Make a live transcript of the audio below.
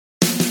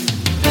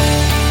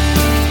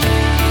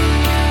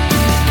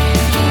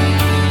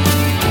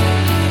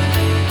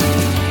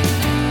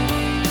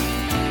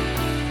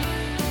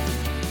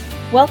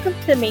Welcome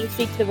to the Main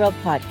Street to the World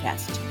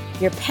podcast,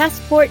 your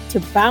passport to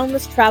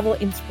boundless travel,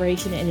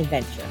 inspiration, and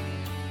adventure.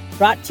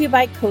 Brought to you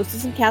by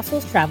Coasters and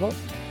Castles Travel,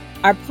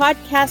 our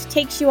podcast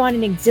takes you on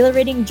an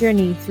exhilarating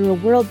journey through a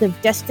world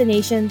of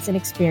destinations and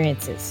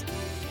experiences.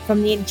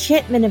 From the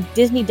enchantment of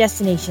Disney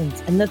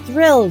destinations and the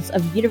thrills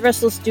of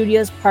Universal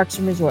Studios parks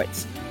and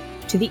resorts,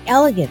 to the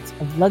elegance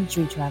of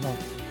luxury travel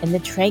and the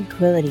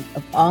tranquility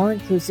of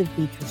all-inclusive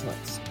beach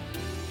resorts.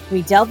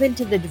 We delve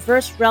into the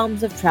diverse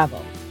realms of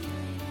travel.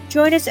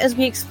 Join us as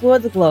we explore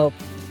the globe,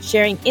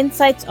 sharing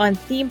insights on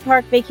theme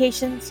park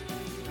vacations,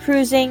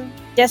 cruising,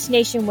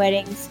 destination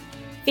weddings,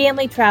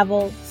 family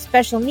travel,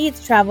 special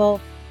needs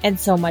travel, and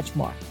so much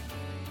more.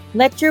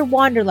 Let your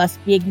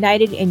wanderlust be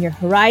ignited and your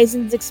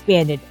horizons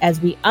expanded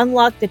as we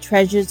unlock the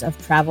treasures of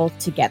travel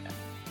together.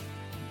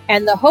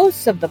 And the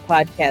hosts of the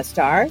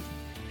podcast are...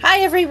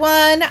 Hi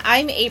everyone,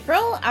 I'm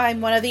April.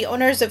 I'm one of the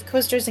owners of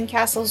Coasters and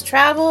Castles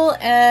Travel,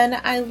 and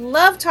I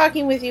love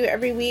talking with you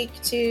every week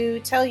to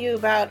tell you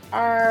about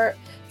our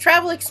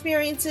travel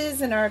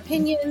experiences and our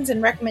opinions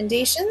and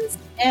recommendations.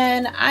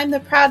 And I'm the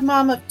proud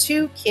mom of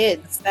 2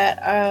 kids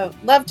that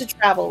love to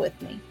travel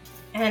with me.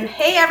 And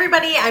hey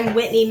everybody, I'm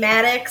Whitney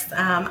Maddox.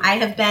 I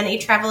have been a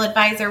travel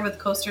advisor with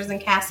Coasters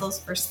and Castles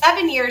for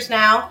 7 years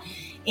now.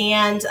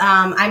 And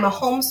I'm a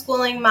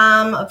homeschooling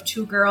mom of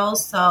 2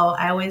 girls, so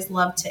I always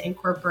love to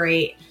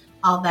incorporate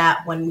all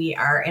that when we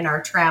are in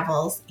our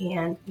travels.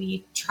 And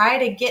we try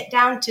to get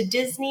down to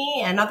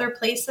Disney and other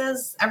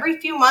places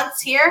every few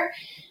months here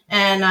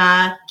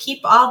and keep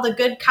all the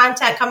good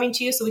content coming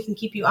to you so we can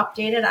keep you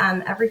updated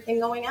on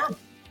everything going on.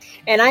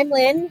 And I'm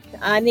Lynn.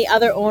 I'm the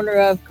other owner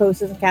of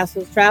Coasters and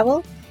Castles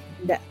Travel.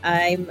 And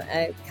I'm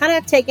kind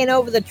of taking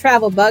over the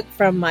travel bug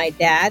from my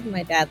dad.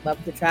 My dad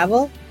loved to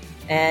travel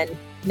and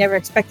never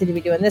expected to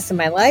be doing this in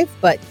my life,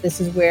 but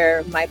this is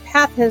where my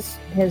path has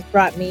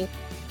brought me.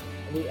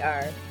 We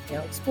are,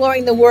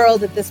 exploring the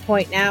world at this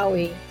point now.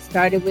 We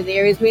started with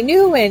areas we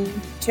knew and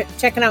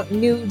checking out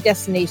new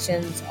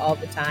destinations all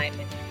the time,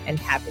 and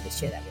happy to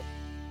share that with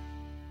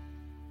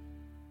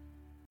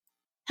you.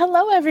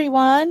 Hello,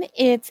 everyone.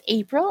 It's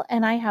April,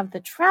 and I have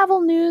the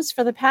travel news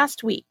for the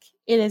past week.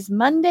 It is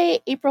Monday,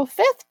 April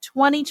 5th,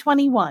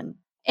 2021.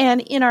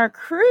 And in our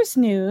cruise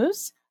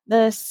news,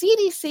 the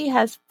CDC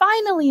has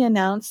finally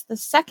announced the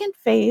second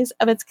phase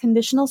of its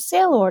conditional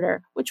sail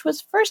order, which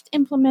was first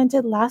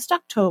implemented last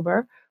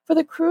October for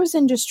the cruise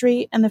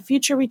industry and the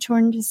future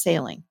return to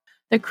sailing.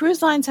 The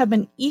cruise lines have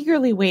been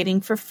eagerly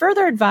waiting for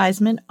further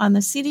advisement on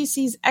the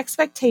CDC's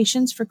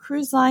expectations for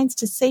cruise lines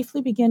to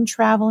safely begin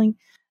traveling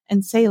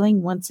and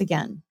sailing once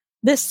again.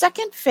 This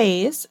second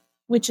phase,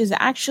 which is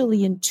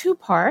actually in 2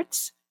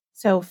 parts,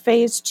 so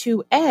Phase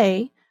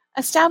 2A,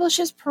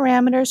 establishes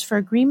parameters for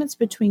agreements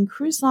between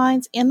cruise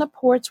lines and the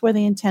ports where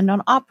they intend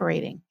on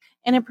operating,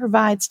 and it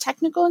provides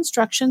technical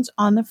instructions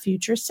on the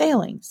future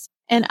sailings.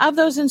 And of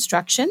those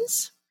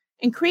instructions,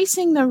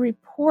 increasing the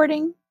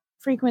reporting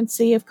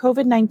frequency of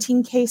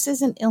COVID-19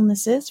 cases and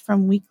illnesses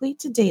from weekly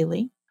to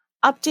daily,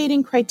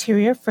 updating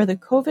criteria for the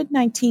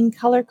COVID-19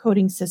 color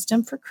coding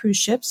system for cruise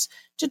ships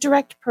to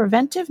direct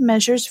preventive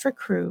measures for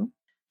crew.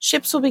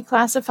 Ships will be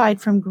classified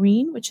from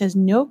green, which has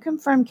no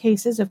confirmed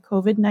cases of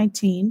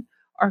COVID-19,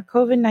 or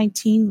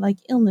COVID-19-like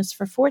illness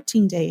for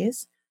 14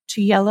 days,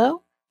 to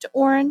yellow, to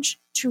orange,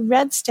 to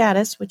red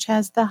status, which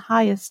has the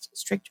highest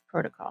strict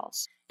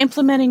protocols.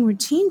 Implementing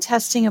routine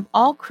testing of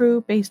all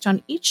crew based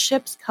on each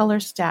ship's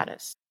color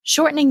status.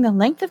 Shortening the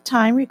length of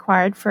time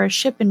required for a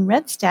ship in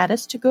red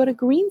status to go to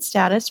green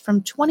status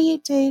from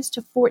 28 days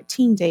to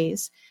 14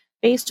 days,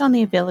 based on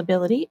the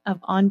availability of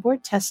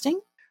onboard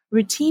testing,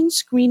 routine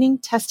screening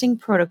testing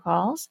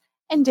protocols,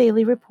 and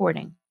daily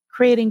reporting.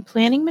 Creating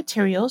planning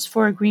materials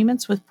for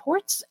agreements with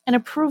ports and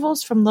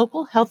approvals from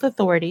local health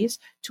authorities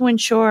to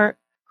ensure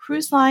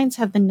cruise lines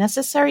have the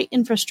necessary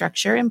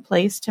infrastructure in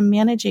place to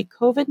manage a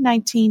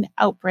COVID-19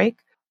 outbreak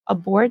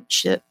aboard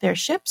their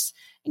ships,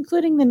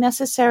 including the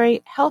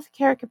necessary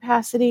healthcare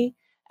capacity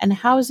and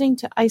housing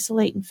to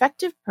isolate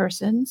infected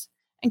persons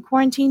and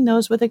quarantine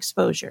those with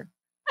exposure.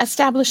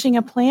 Establishing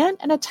a plan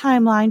and a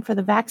timeline for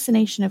the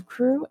vaccination of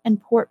crew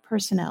and port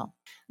personnel.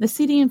 The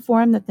CD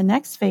informed that the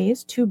next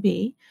phase,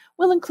 2B,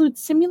 will include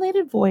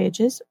simulated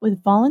voyages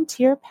with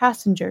volunteer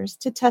passengers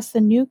to test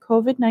the new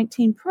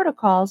COVID-19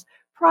 protocols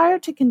prior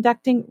to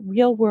conducting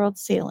real-world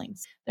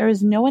sailings. There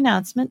is no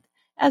announcement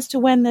as to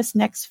when this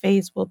next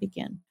phase will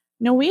begin.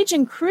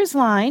 Norwegian Cruise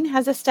Line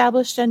has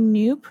established a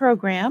new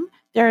program,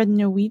 their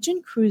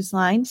Norwegian Cruise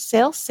Line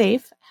Sail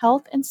Safe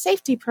Health and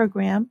Safety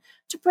Program,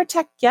 to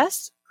protect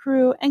guests,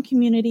 crew, and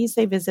communities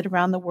they visit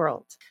around the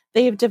world.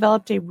 They have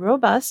developed a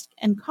robust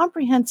and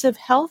comprehensive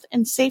health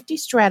and safety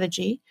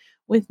strategy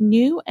with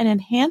new and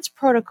enhanced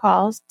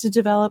protocols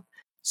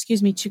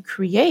to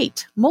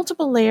create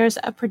multiple layers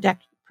of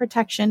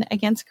protection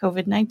against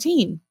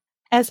COVID-19.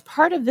 As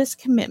part of this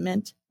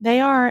commitment, they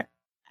are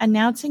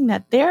announcing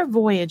that their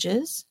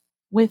voyages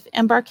with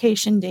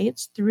embarkation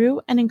dates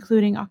through and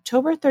including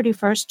October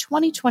 31st,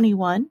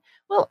 2021,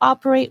 will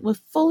operate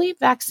with fully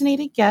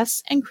vaccinated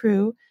guests and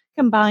crew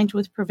combined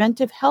with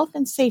preventive health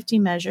and safety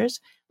measures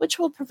which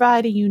will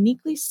provide a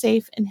uniquely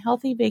safe and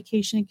healthy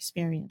vacation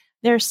experience.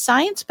 Their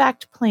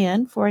science-backed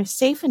plan for a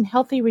safe and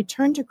healthy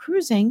return to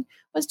cruising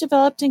was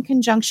developed in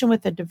conjunction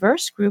with a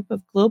diverse group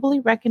of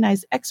globally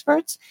recognized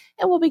experts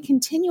and will be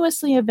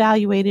continuously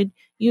evaluated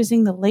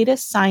using the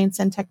latest science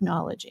and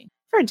technology.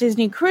 For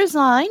Disney Cruise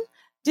Line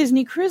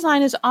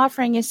is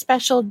offering a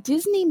special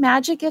Disney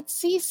Magic at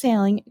Sea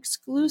sailing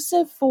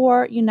exclusive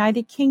for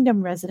United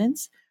Kingdom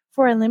residents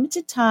for a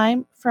limited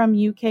time from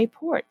UK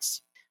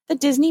ports. The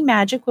Disney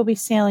Magic will be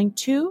sailing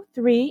 2,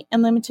 3,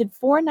 and limited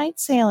 4-night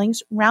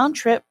sailings round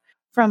trip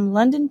from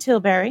London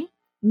Tilbury,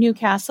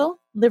 Newcastle,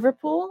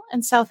 Liverpool,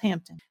 and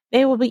Southampton.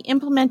 They will be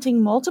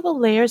implementing multiple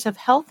layers of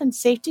health and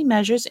safety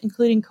measures,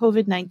 including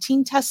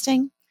COVID-19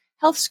 testing,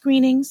 health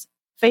screenings,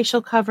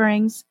 facial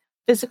coverings,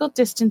 physical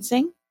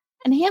distancing,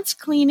 enhanced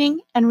cleaning,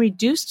 and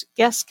reduced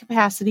guest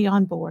capacity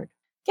on board.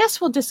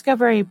 Guests will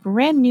discover a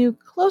brand new,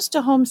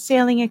 close-to-home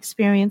sailing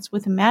experience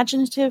with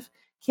imaginative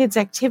kids'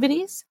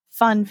 activities,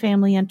 fun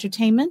family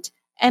entertainment,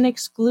 and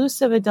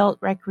exclusive adult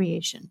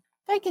recreation.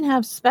 They can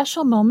have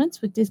special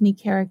moments with Disney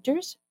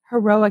characters,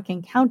 heroic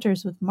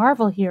encounters with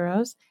Marvel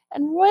heroes,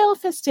 and royal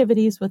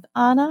festivities with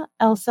Anna,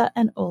 Elsa,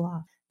 and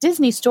Olaf.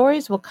 Disney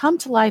stories will come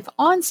to life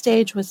on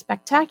stage with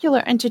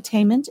spectacular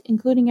entertainment,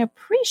 including a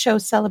pre-show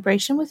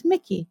celebration with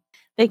Mickey.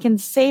 They can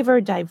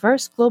savor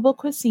diverse global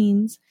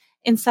cuisines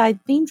inside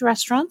themed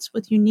restaurants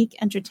with unique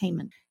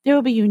entertainment. There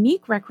will be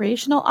unique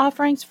recreational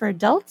offerings for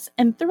adults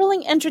and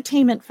thrilling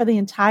entertainment for the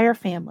entire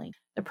family.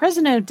 The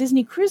president of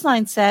Disney Cruise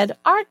Line said,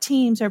 "Our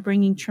teams are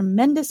bringing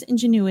tremendous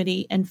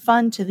ingenuity and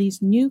fun to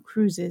these new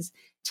cruises,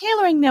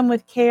 tailoring them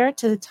with care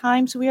to the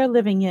times we are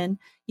living in,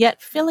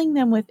 yet filling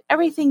them with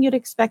everything you'd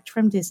expect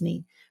from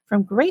Disney,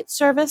 from great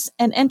service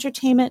and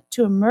entertainment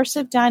to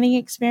immersive dining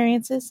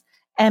experiences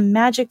and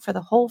magic for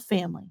the whole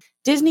family."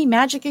 Disney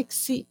Magic at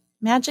Sea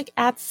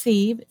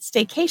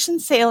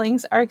staycation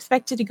sailings are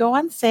expected to go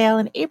on sale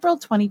in April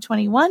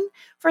 2021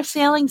 for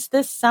sailings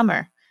this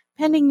summer,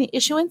 pending the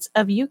issuance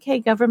of UK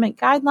government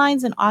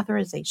guidelines and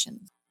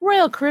authorizations.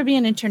 Royal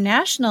Caribbean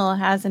International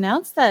has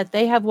announced that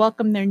they have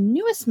welcomed their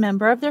newest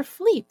member of their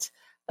fleet.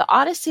 The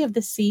Odyssey of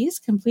the Seas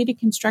completed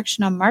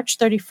construction on March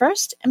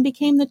 31st and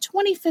became the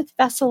 25th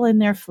vessel in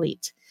their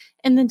fleet.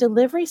 In the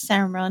delivery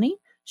ceremony,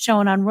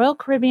 shown on Royal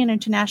Caribbean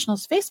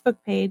International's Facebook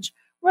page,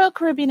 Royal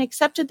Caribbean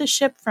accepted the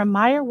ship from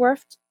Meyer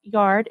Werft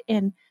Yard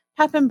in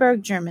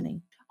Papenburg,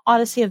 Germany.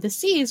 Odyssey of the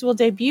Seas will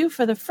debut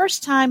for the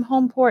first time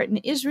home port in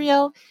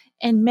Israel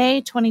in May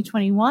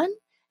 2021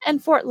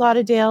 and Fort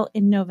Lauderdale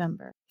in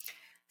November.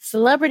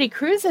 Celebrity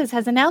Cruises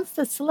has announced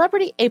the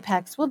Celebrity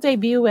Apex will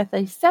debut with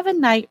a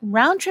 7-night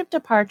round-trip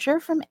departure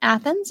from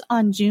Athens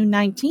on June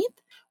 19th,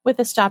 with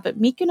a stop at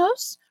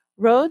Mykonos,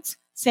 Rhodes,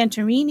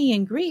 Santorini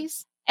in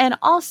Greece, and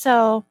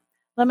also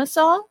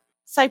Limassol,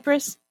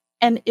 Cyprus,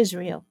 and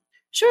Israel.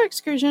 Shore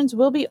excursions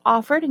will be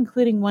offered,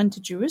 including one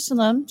to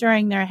Jerusalem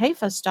during their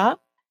Haifa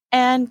stop,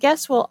 and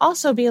guests will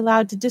also be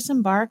allowed to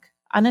disembark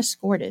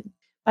unescorted.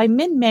 By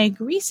mid-May,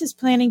 Greece is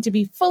planning to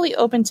be fully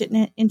open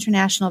to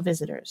international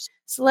visitors.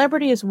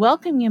 Celebrity is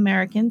welcoming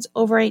Americans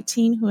over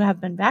 18 who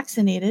have been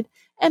vaccinated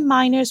and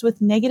minors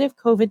with negative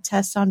COVID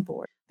tests on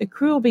board. The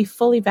crew will be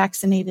fully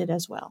vaccinated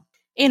as well.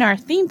 In our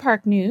theme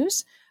park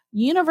news,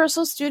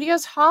 Universal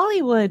Studios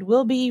Hollywood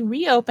will be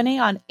reopening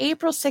on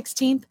April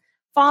 16th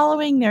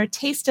following their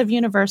Taste of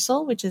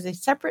Universal, which is a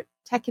separate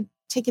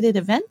ticketed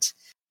event.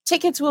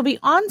 Tickets will be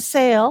on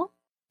sale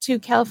to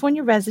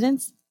California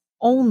residents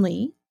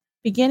only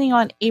beginning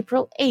on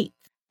April 8th,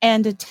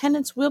 and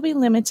attendance will be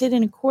limited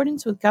in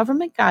accordance with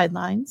government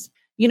guidelines.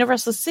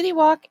 Universal City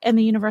Walk and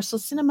the Universal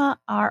Cinema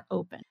are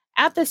open.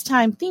 At this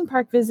time, theme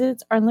park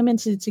visits are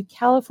limited to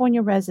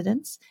California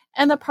residents,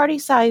 and the party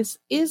size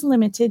is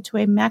limited to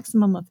a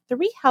maximum of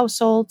 3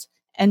 households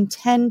and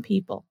 10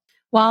 people.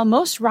 While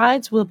most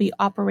rides will be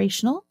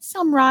operational,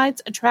 some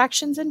rides,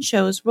 attractions, and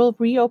shows will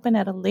reopen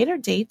at a later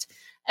date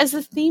as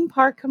the theme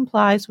park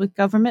complies with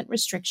government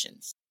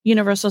restrictions.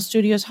 Universal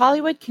Studios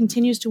Hollywood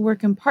continues to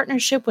work in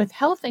partnership with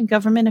health and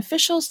government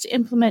officials to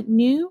implement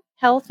new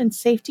health and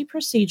safety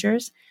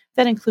procedures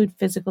that include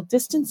physical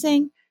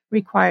distancing,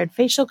 required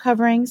facial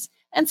coverings,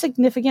 and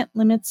significant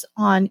limits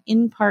on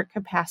in-park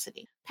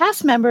capacity.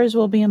 Pass members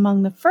will be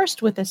among the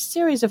first with a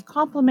series of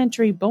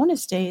complimentary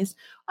bonus days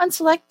on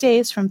select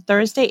days from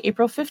Thursday,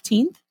 April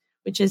 15th,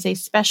 which is a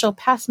special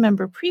pass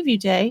member preview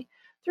day,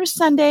 through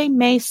Sunday,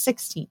 May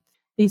 16th.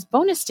 These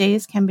bonus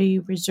days can be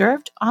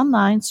reserved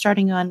online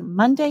starting on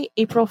Monday,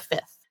 April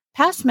 5th.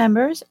 Pass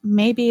members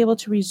may be able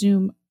to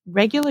resume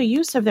regular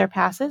use of their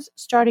passes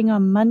starting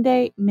on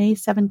Monday, May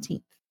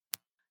 17th.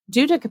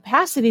 Due to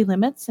capacity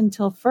limits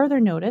until further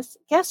notice,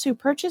 guests who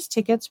purchase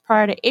tickets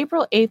prior to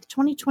April 8,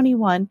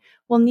 2021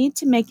 will need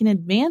to make an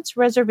advance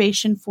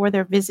reservation for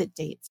their visit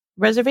dates.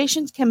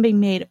 Reservations can be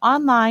made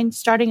online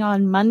starting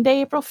on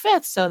Monday, April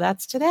 5th, so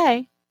that's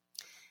today.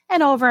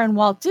 And over in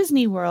Walt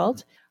Disney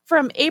World,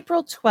 from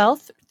April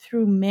 12th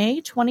through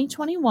May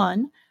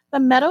 2021, the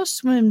Meadow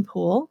Swimming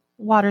Pool,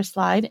 water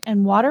slide,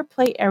 and water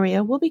play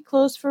area will be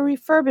closed for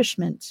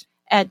refurbishment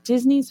at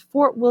Disney's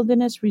Fort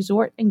Wilderness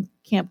Resort and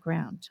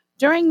Campground.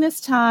 During this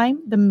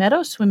time, the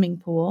Meadow Swimming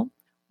Pool,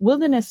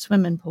 Wilderness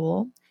Swimming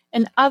Pool,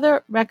 and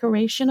other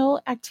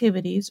recreational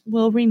activities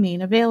will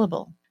remain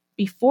available.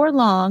 Before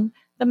long,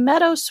 the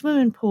Meadow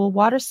Swimming Pool,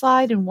 water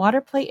slide, and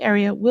water play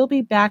area will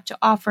be back to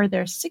offer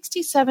their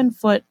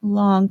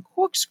 67-foot-long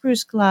corkscrew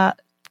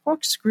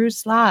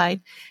slide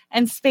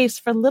and space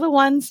for little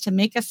ones to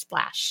make a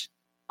splash.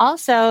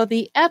 Also,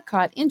 the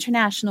Epcot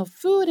International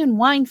Food and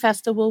Wine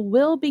Festival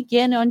will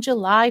begin on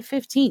July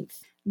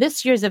 15th.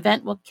 This year's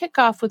event will kick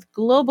off with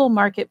global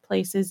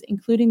marketplaces,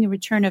 including the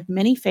return of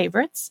many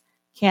favorites: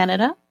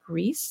 Canada,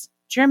 Greece,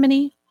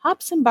 Germany,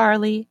 hops and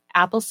barley,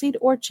 Appleseed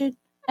Orchard,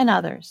 and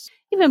others.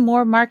 Even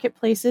more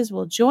marketplaces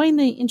will join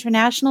the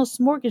international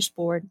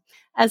smorgasbord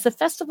as the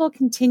festival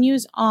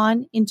continues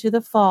on into the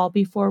fall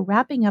before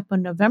wrapping up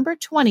on November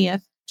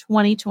 20th,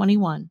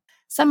 2021.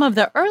 Some of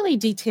the early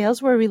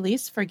details were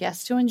released for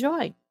guests to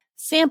enjoy.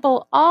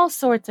 Sample all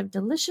sorts of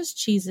delicious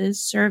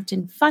cheeses served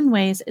in fun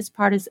ways as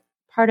part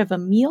of a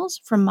meal's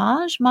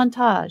fromage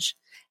montage.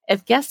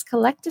 If guests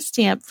collect a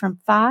stamp from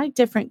 5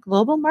 different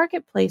global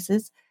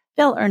marketplaces,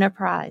 they'll earn a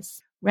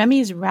prize.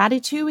 Remy's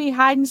Ratatouille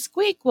Hide and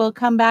Squeak will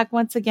come back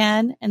once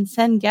again and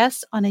send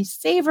guests on a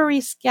savory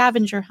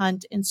scavenger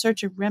hunt in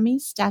search of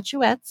Remy's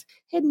statuettes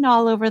hidden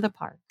all over the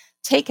park.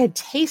 Take a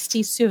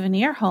tasty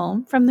souvenir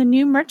home from the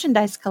new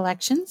merchandise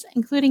collections,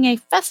 including a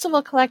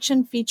festival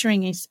collection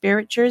featuring a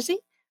Spirit jersey,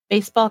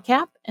 baseball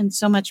cap, and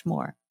so much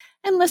more.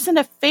 And listen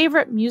to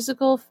favorite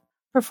musical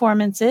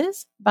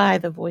performances by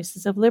the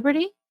Voices of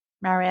Liberty,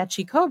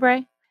 Mariachi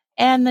Cobre,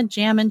 and the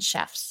Jammin'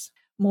 Chefs.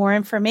 More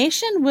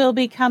information will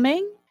be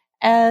coming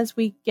as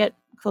we get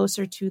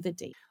closer to the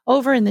date.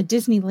 Over in the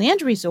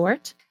Disneyland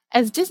Resort,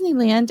 as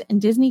Disneyland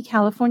and Disney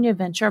California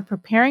Adventure are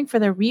preparing for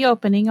their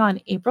reopening on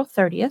April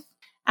 30th,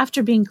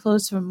 after being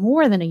closed for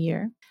more than a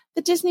year,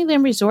 the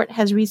Disneyland Resort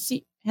has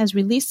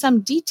released some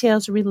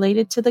details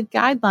related to the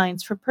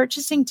guidelines for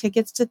purchasing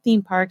tickets to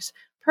theme parks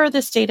per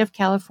the state of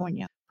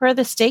California. Per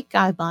the state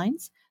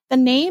guidelines, the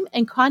name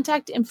and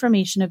contact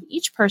information of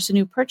each person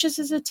who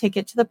purchases a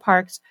ticket to the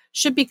parks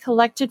should be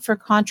collected for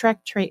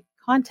contact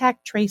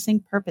tracing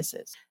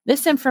purposes.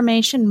 This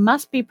information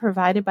must be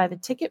provided by the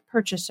ticket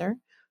purchaser,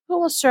 who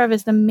will serve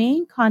as the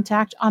main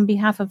contact on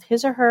behalf of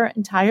his or her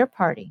entire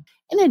party.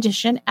 In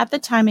addition, at the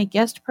time a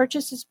guest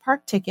purchases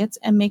park tickets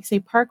and makes a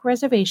park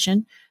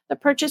reservation, the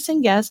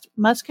purchasing guest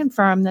must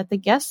confirm that the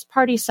guest's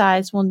party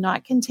size will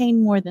not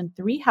contain more than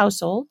 3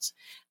 households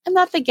and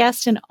that the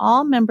guest and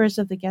all members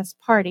of the guest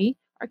party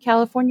are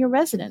California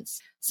residents,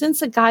 since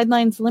the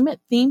guidelines limit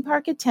theme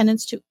park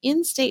attendance to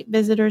in-state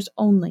visitors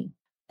only.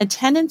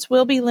 Attendance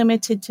will be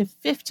limited to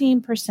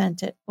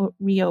 15% at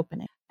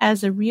reopening.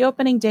 As the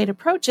reopening date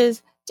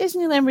approaches,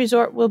 Disneyland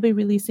Resort will be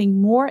releasing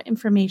more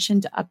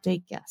information to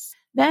update guests.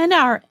 Then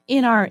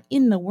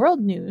in the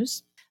world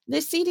news, the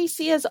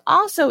CDC has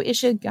also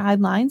issued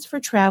guidelines for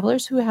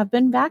travelers who have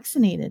been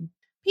vaccinated.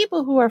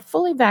 People who are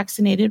fully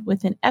vaccinated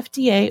with an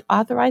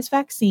FDA-authorized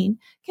vaccine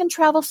can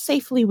travel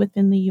safely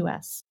within the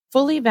U.S.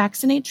 Fully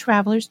vaccinated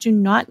travelers do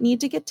not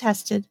need to get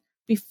tested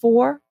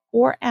before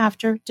or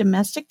after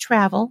domestic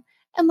travel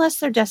unless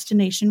their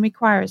destination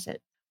requires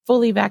it.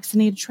 Fully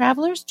vaccinated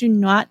travelers do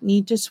not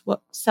need to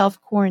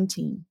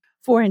self-quarantine.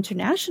 For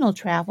international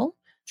travel,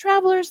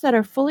 travelers that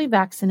are fully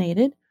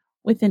vaccinated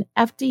with an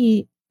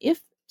FDA,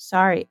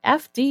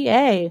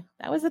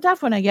 that was a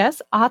tough one, I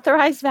guess,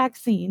 authorized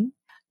vaccine,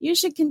 you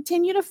should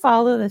continue to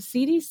follow the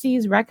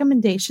CDC's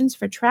recommendations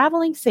for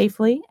traveling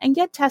safely and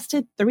get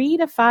tested 3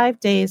 to 5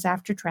 days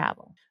after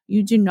travel.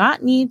 You do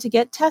not need to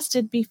get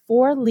tested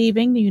before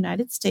leaving the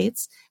United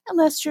States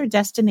unless your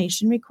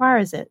destination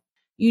requires it.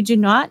 You do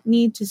not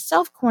need to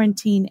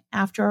self-quarantine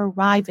after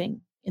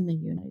arriving in the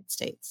United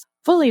States.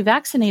 Fully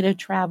vaccinated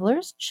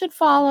travelers should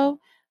follow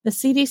the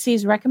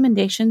CDC's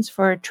recommendations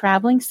for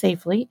traveling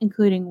safely,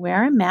 including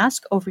wear a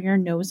mask over your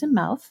nose and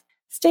mouth,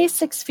 stay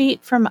 6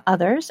 feet from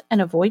others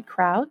and avoid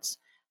crowds,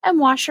 and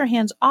wash your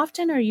hands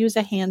often or use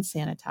a hand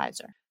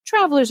sanitizer.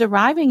 Travelers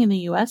arriving in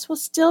the U.S. will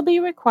still be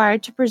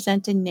required to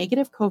present a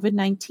negative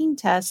COVID-19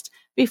 test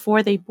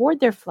before they board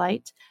their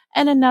flight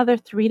and another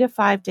 3 to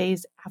 5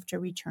 days after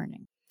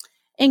returning.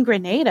 In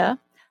Grenada,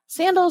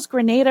 Sandals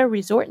Grenada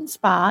Resort and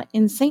Spa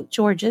in St.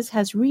 George's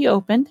has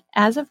reopened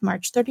as of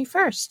March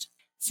 31st.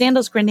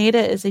 Sandals Grenada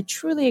is a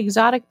truly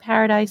exotic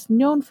paradise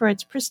known for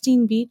its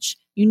pristine beach,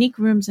 unique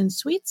rooms and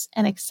suites,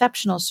 and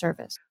exceptional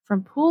service.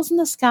 From pools in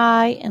the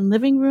sky and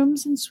living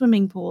rooms and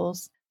swimming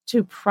pools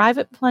to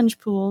private plunge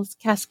pools,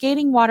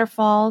 cascading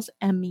waterfalls,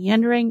 and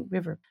meandering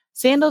river.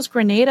 Sandals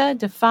Grenada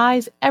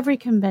defies every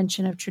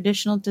convention of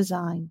traditional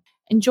design.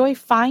 Enjoy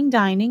fine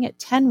dining at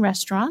 10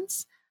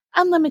 restaurants,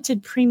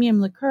 unlimited premium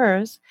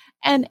liqueurs,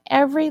 and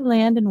every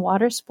land and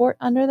water sport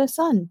under the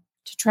sun.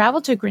 To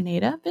travel to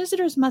Grenada,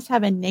 visitors must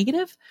have a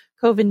negative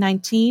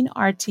COVID-19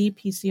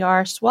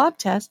 RT-PCR swab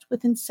test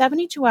within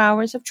 72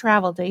 hours of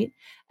travel date,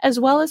 as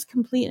well as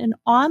complete an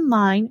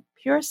online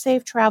Pure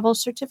Safe Travel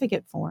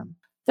certificate form.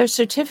 Their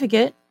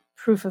certificate,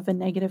 proof of a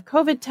negative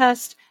COVID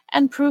test,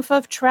 and proof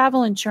of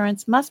travel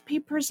insurance must be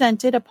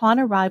presented upon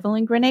arrival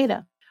in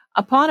Grenada.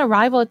 Upon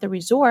arrival at the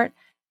resort,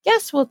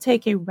 guests will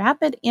take a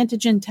rapid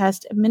antigen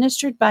test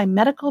administered by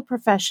medical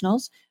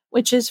professionals,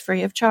 which is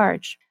free of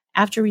charge.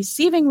 After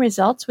receiving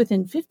results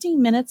within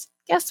 15 minutes,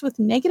 guests with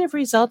negative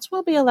results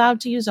will be allowed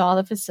to use all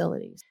the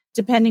facilities.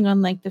 Depending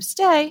on length of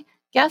stay,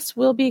 guests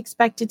will be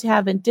expected to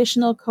have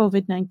additional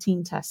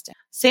COVID-19 testing.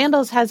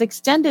 Sandals has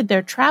extended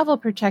their travel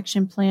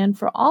protection plan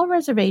for all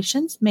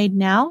reservations made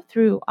now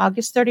through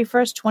August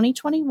 31st,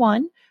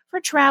 2021 for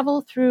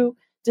travel through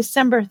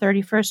December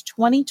 31st,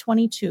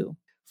 2022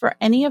 for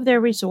any of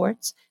their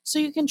resorts, so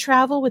you can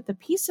travel with the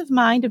peace of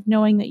mind of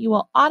knowing that you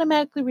will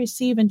automatically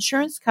receive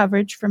insurance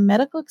coverage for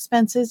medical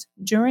expenses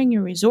during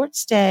your resort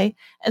stay,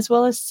 as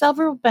well as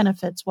several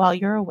benefits while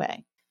you're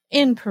away.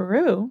 In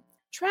Peru,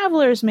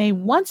 travelers may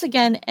once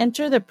again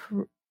enter the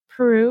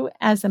Peru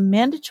as a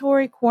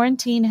mandatory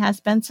quarantine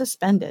has been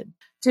suspended.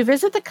 To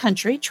visit the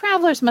country,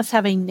 travelers must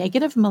have a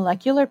negative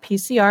molecular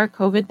PCR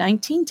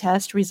COVID-19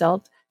 test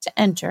result to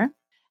enter,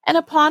 and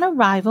upon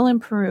arrival in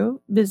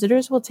Peru,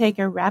 visitors will take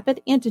a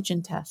rapid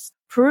antigen test.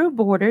 Peru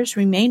borders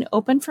remain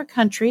open for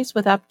countries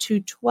with up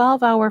to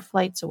 12-hour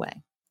flights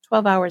away,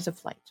 12 hours of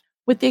flight,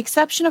 with the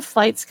exception of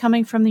flights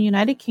coming from the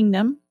United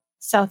Kingdom,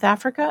 South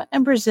Africa,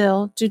 and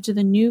Brazil due to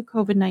the new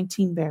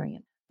COVID-19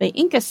 variant. The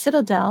Inca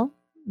Citadel,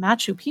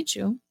 Machu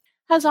Picchu,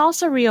 has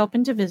also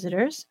reopened to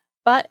visitors,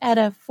 but at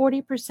a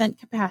 40%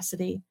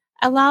 capacity,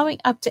 allowing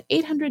up to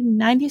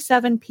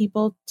 897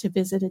 people to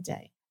visit a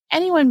day.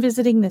 Anyone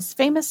visiting this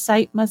famous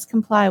site must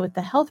comply with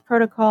the health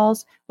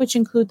protocols, which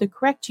include the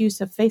correct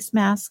use of face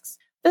masks,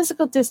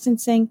 physical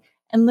distancing,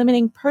 and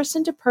limiting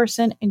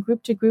person-to-person and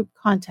group-to-group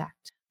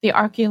contact. The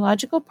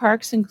archaeological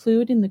parks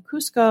included in the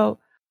Cusco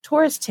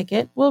tourist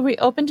ticket will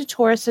reopen to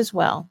tourists as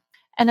well,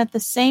 and at the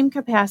same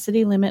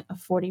capacity limit of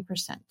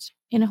 40%.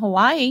 In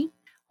Hawaii,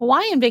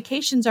 Hawaiian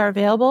vacations are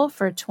available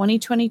for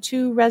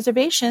 2022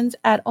 reservations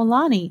at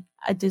Aulani,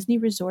 a Disney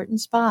resort and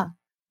spa.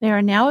 They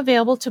are now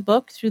available to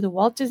book through the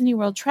Walt Disney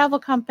World Travel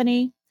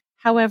Company.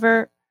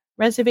 However,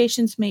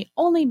 reservations may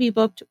only be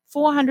booked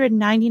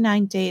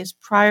 499 days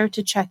prior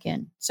to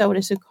check-in, so it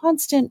is a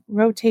constant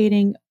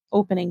rotating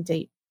opening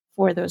date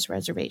for those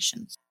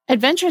reservations.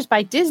 Adventures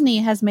by Disney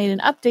has made an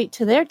update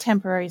to their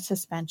temporary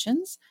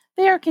suspensions.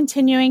 They are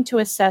continuing to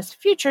assess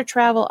future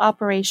travel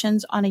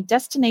operations on a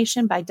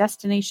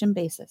destination-by-destination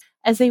basis.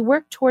 As they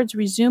work towards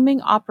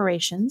resuming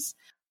operations,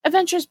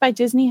 Adventures by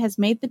Disney has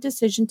made the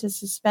decision to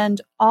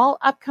suspend all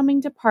upcoming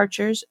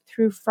departures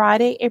through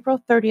Friday,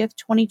 April 30th,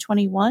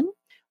 2021,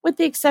 with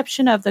the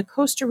exception of the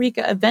Costa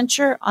Rica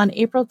Adventure on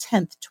April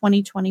 10th,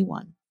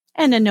 2021.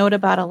 And a note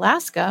about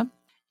Alaska.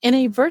 In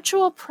a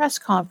virtual press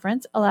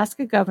conference,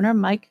 Alaska Governor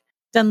Mike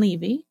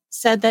Dunleavy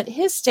said that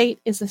his state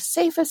is the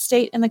safest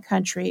state in the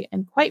country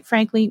and, quite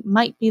frankly,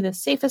 might be the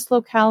safest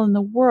locale in the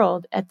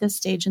world at this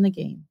stage in the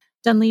game.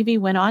 Dunleavy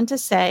went on to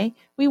say,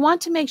 "We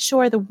want to make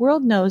sure the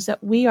world knows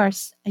that we are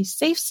a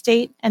safe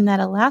state and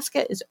that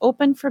Alaska is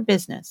open for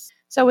business.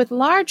 So with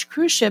large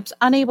cruise ships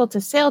unable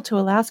to sail to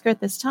Alaska at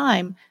this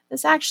time,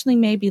 this actually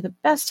may be the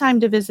best time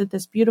to visit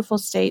this beautiful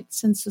state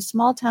since the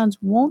small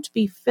towns won't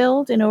be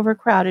filled and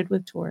overcrowded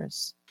with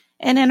tourists."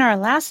 And in our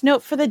last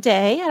note for the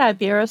day at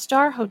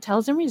Iberostar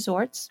Hotels and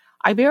Resorts,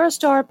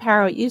 Iberostar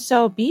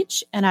Paraíso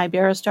Beach and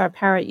Iberostar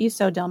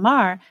Paraíso Del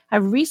Mar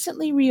have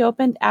recently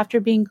reopened after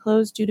being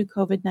closed due to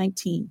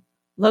COVID-19.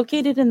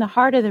 Located in the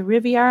heart of the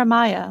Riviera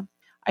Maya,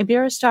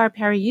 Iberostar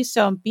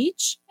Paraíso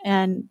Beach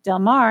and Del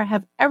Mar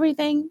have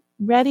everything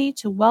ready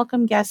to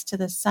welcome guests to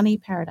the sunny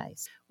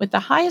paradise. With the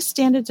highest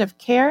standards of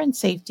care and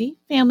safety,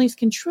 families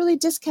can truly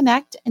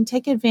disconnect and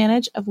take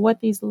advantage of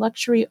what these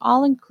luxury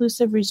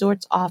all-inclusive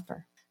resorts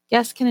offer.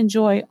 Guests can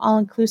enjoy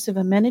all-inclusive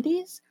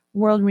amenities,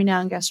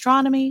 world-renowned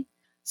gastronomy,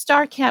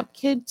 Star Camp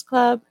Kids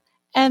Club,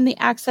 and the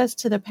access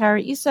to the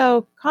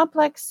Paraíso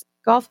Complex,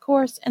 golf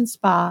course, and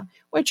spa,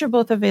 which are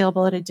both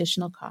available at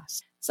additional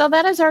cost. So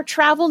that is our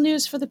travel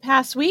news for the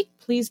past week.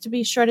 Please to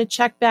be sure to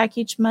check back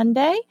each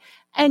Monday.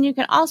 And you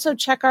can also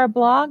check our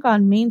blog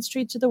on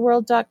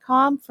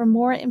mainstreettotheworld.com for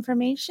more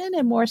information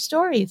and more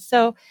stories.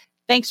 So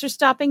thanks for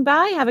stopping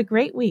by. Have a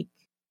great week.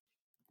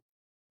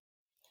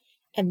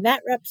 And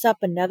that wraps up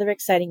another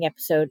exciting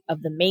episode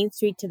of the Main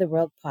Street to the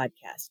World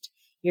podcast,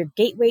 your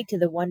gateway to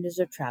the wonders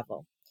of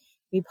travel.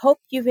 We hope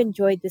you've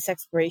enjoyed this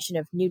exploration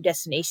of new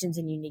destinations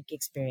and unique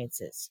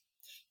experiences.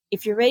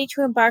 If you're ready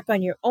to embark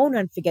on your own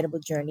unforgettable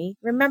journey,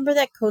 remember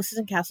that Coasters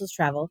and Castles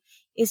Travel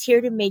is here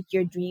to make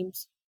your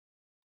dreams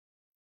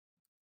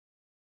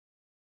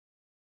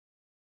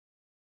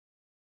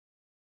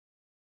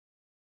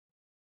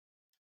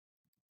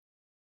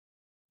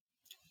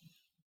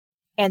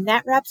And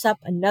that wraps up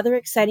another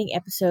exciting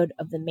episode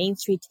of the Main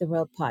Street to the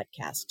World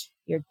podcast,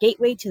 your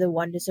gateway to the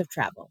wonders of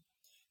travel.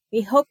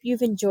 We hope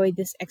you've enjoyed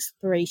this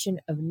exploration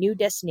of new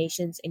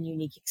destinations and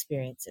unique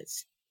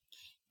experiences.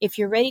 If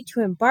you're ready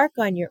to embark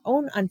on your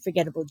own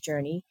unforgettable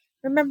journey,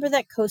 remember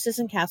that Coasters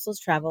and Castles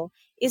Travel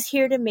is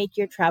here to make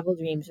your travel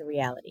dreams a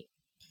reality.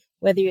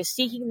 Whether you're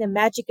seeking the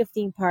magic of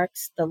theme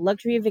parks, the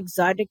luxury of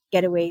exotic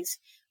getaways,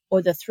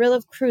 or the thrill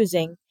of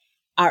cruising,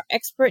 our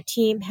expert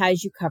team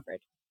has you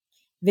covered.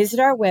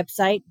 Visit our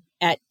website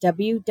at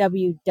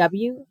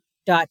www.mainstreettotheworld.com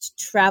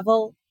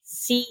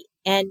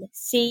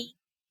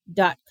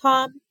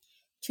www.travelcnc.com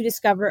to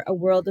discover a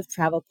world of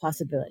travel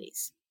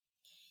possibilities.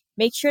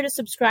 Make sure to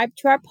subscribe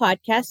to our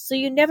podcast so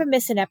you never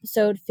miss an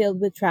episode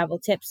filled with travel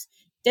tips,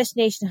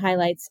 destination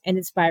highlights, and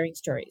inspiring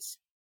stories.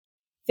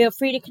 Feel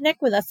free to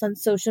connect with us on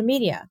social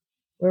media.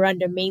 We're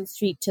under Main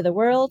Street to the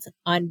World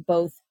on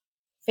both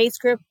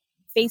Facebook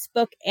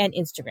and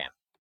Instagram.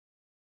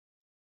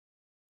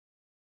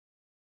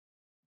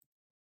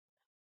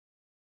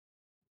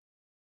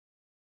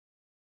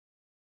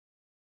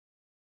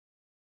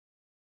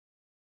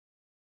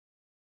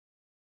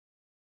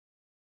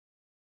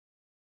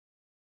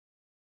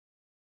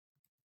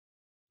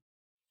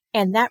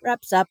 And that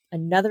wraps up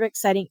another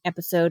exciting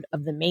episode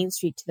of the Main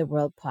Street to the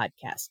World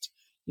podcast,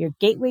 your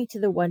gateway to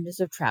the wonders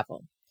of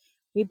travel.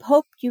 We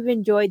hope you've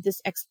enjoyed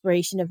this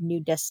exploration of new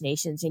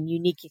destinations and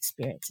unique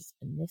experiences.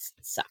 And this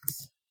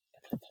sucks.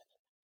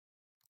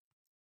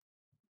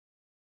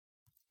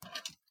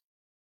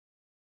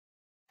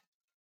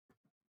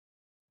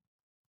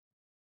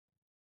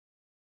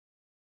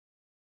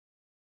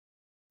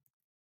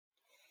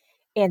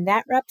 And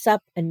that wraps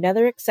up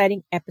another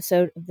exciting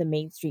episode of the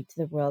Main Street to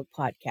the World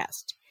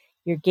podcast,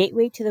 your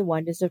gateway to the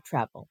wonders of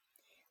travel.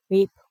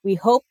 We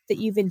hope that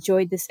you've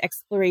enjoyed this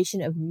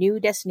exploration of new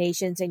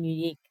destinations and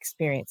unique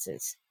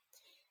experiences.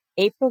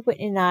 April,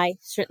 Whitney, and I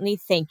certainly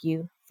thank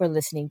you for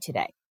listening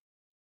today.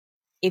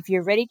 If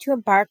you're ready to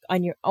embark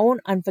on your own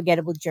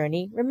unforgettable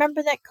journey,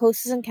 remember that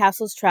Coasters and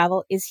Castles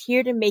Travel is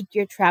here to make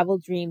your travel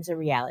dreams a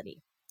reality.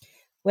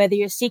 Whether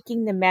you're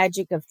seeking the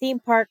magic of theme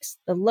parks,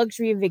 the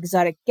luxury of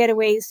exotic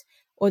getaways,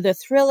 or the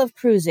thrill of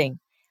cruising,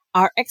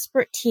 our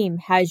expert team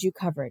has you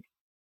covered.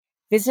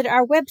 Visit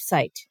our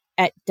website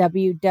at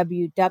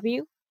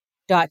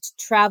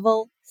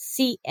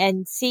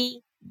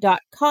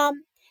www.travelcnc.com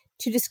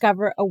to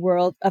discover a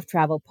world of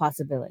travel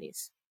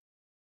possibilities.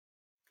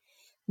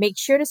 Make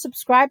sure to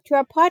subscribe to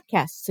our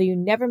podcast so you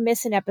never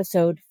miss an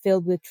episode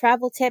filled with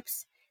travel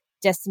tips,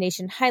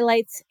 destination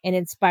highlights, and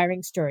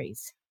inspiring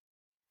stories.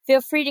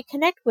 Feel free to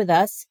connect with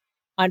us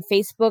on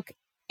Facebook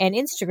and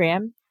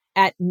Instagram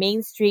at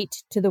Main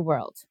Street to the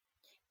World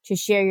to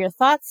share your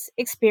thoughts,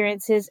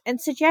 experiences,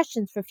 and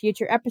suggestions for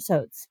future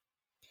episodes.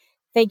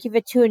 Thank you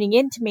for tuning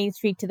in to Main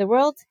Street to the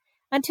World.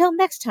 Until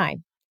next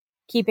time,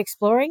 keep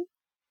exploring,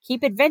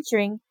 keep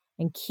adventuring,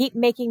 and keep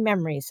making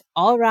memories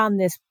all around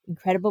this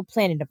incredible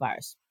planet of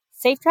ours.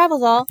 Safe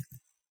travels, all!